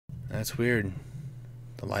That's weird.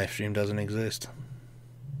 The live stream doesn't exist.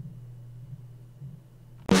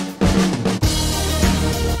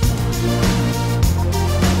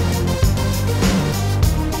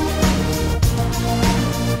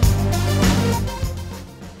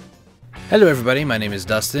 Hello everybody, my name is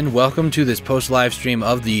Dustin. Welcome to this post-live stream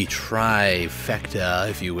of the Trifecta,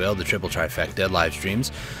 if you will, the triple Trifecta live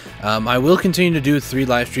streams. I will continue to do 3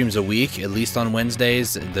 live streams a week, at least on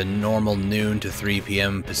Wednesdays, the normal noon to 3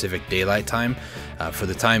 p.m. Pacific Daylight Time. For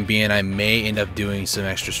the time being, I may end up doing some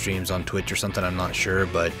extra streams on Twitch or something, I'm not sure,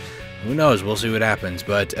 but who knows, we'll see what happens.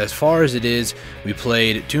 But as far as it is, we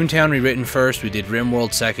played ToonTown Rewritten first, we did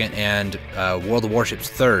RimWorld second, and World of Warships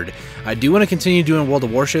third. I do want to continue doing World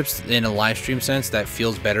of Warships in a live stream sense. That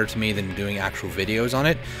feels better to me than doing actual videos on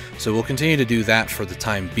it. So we'll continue to do that for the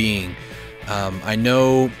time being. I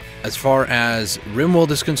know as far as RimWorld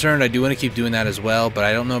is concerned, I do want to keep doing that as well, but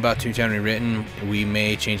I don't know about ToonTown Rewritten. We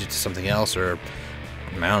may change it to something else, or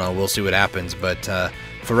I don't know, we'll see what happens. But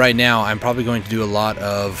for right now, I'm probably going to do a lot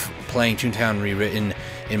of playing ToonTown Rewritten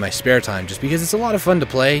in my spare time, just because it's a lot of fun to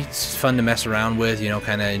play. It's fun to mess around with, you know,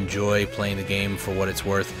 kind of enjoy playing the game for what it's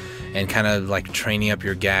worth, and kind of like training up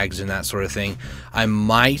your gags and that sort of thing. I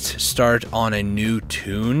might start on a new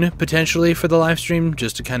tune potentially for the live stream,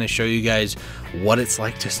 just to kind of show you guys what it's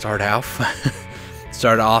like to start off.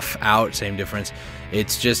 Same difference.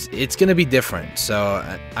 It's gonna be different, so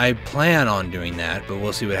I plan on doing that, but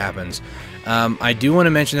we'll see what happens. I do want to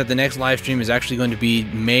mention that the next live stream is actually going to be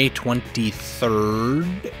May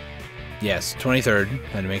 23rd. Yes, 23rd.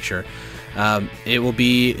 Had to make sure. It will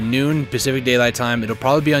be noon Pacific Daylight Time. It'll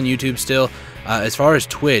probably be on YouTube still. As far as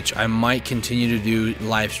Twitch, I might continue to do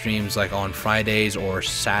live streams like on Fridays or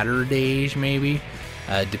Saturdays, maybe.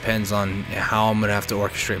 Depends on how I'm gonna have to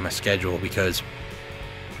orchestrate my schedule, because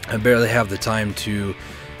I barely have the time to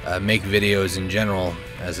make videos in general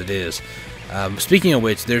as it is. Speaking of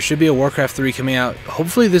which, there should be a Warcraft 3 coming out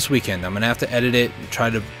hopefully this weekend. I'm gonna have to edit it, try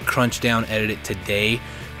to crunch down, edit it today,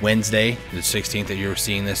 Wednesday, the 16th that you're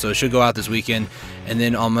seeing this, so it should go out this weekend, and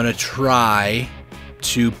then I'm gonna try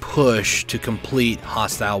to push to complete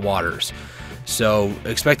Hostile Waters. So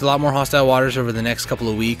expect a lot more Hostile Waters over the next couple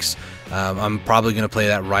of weeks. I'm probably gonna play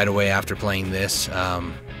that right away after playing this.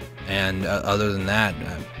 And other than that,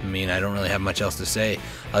 I mean, I don't really have much else to say,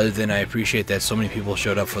 other than I appreciate that so many people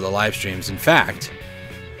showed up for the live streams. In fact,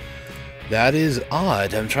 that is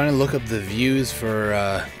odd. I'm trying to look up the views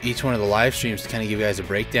for each one of the live streams to kind of give you guys a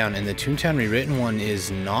breakdown, and the ToonTown Rewritten one is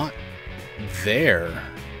not there.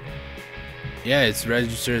 Yeah, it's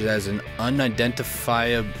registered as an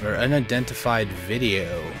unidentified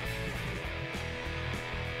video.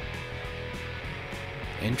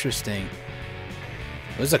 Interesting.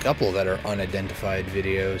 There's a couple that are unidentified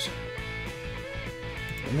videos.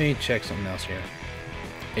 Let me check something else here.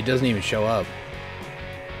 It doesn't even show up.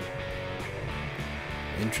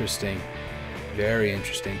 Interesting. Very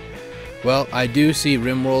interesting. Well, I do see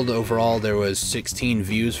RimWorld overall there was 16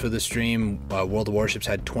 views for the stream. World of Warships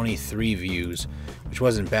had 23 views, which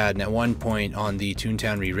wasn't bad. And at one point on the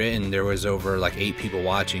ToonTown Rewritten, there was over like 8 people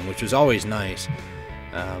watching, which was always nice.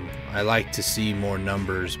 I like to see more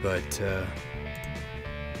numbers, but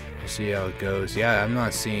we'll see how it goes. Yeah, I'm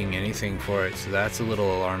not seeing anything for it, so that's a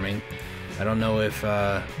little alarming. I don't know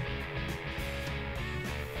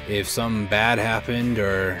if something bad happened,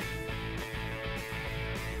 or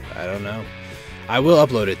I don't know. I will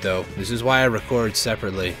upload it though. This is why I record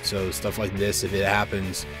separately, so stuff like this, if it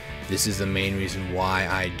happens, this is the main reason why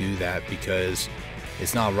I do that, because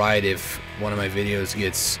it's not right if one of my videos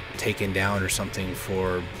gets taken down or something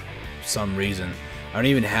for some reason. I don't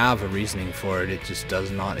even have a reasoning for it, it just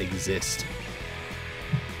does not exist.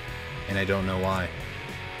 And I don't know why.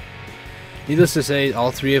 Needless to say, all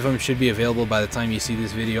 3 of them should be available by the time you see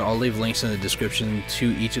this video. I'll leave links in the description to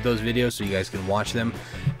each of those videos so you guys can watch them.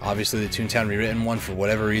 Obviously the ToonTown Rewritten one, for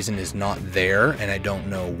whatever reason, is not there, and I don't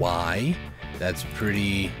know why. That's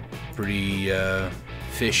pretty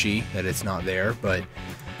fishy that it's not there, but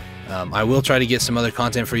I will try to get some other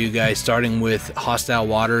content for you guys, starting with Hostile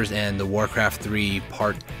Waters and the Warcraft 3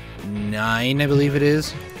 Part 9, I believe it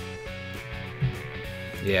is.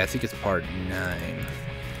 Yeah, I think it's Part 9.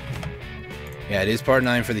 Yeah, it is Part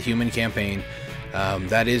 9 for the human campaign.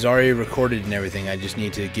 That is already recorded and everything. I just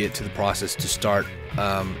need to get to the process to start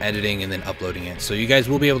editing and then uploading it. So you guys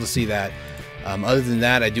will be able to see that. Other than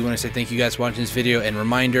that, I do want to say thank you guys for watching this video, and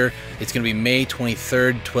reminder, it's going to be May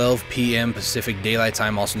 23rd, 12 p.m. Pacific Daylight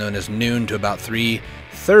Time, also known as noon to about 3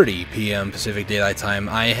 8:30 p.m. Pacific Daylight Time.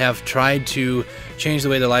 I have tried to change the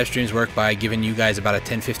way the live streams work by giving you guys about a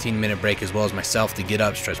 10-15 minute break, as well as myself, to get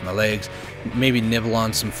up, stretch my legs, maybe nibble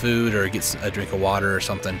on some food or get a drink of water or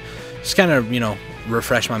something. Just kind of, you know,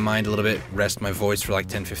 refresh my mind a little bit, rest my voice for like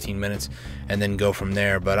 10-15 minutes, and then go from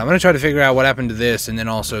there. But I'm going to try to figure out what happened to this, and then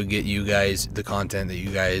also get you guys the content that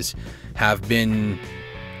you guys have been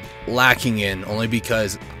lacking in, only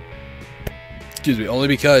because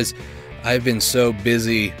I've been so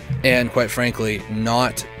busy and, quite frankly,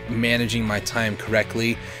 not managing my time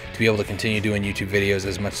correctly to be able to continue doing YouTube videos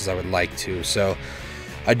as much as I would like to. So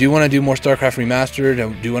I do want to do more StarCraft Remastered.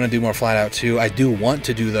 I do want to do more Flat Out 2. I do want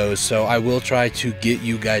to do those, so I will try to get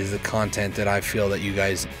you guys the content that I feel that you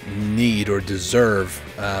guys need or deserve,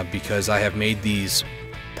 because I have made these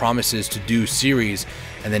promises to do series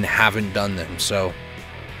and then haven't done them. So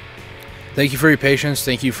thank you for your patience.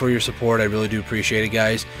 Thank you for your support. I really do appreciate it,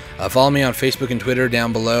 guys. Follow me on Facebook and Twitter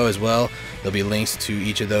down below as well. There'll be links to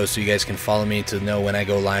each of those so you guys can follow me to know when I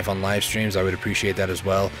go live on live streams. I would appreciate that as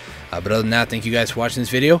well. But other than that, thank you guys for watching this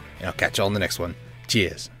video, and I'll catch you all in the next one.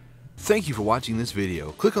 Cheers. Thank you for watching this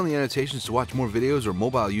video. Click on the annotations to watch more videos, or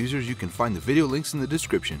mobile users, you can find the video links in the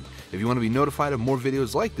description. If you want to be notified of more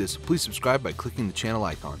videos like this, please subscribe by clicking the channel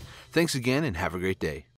icon. Thanks again, and have a great day.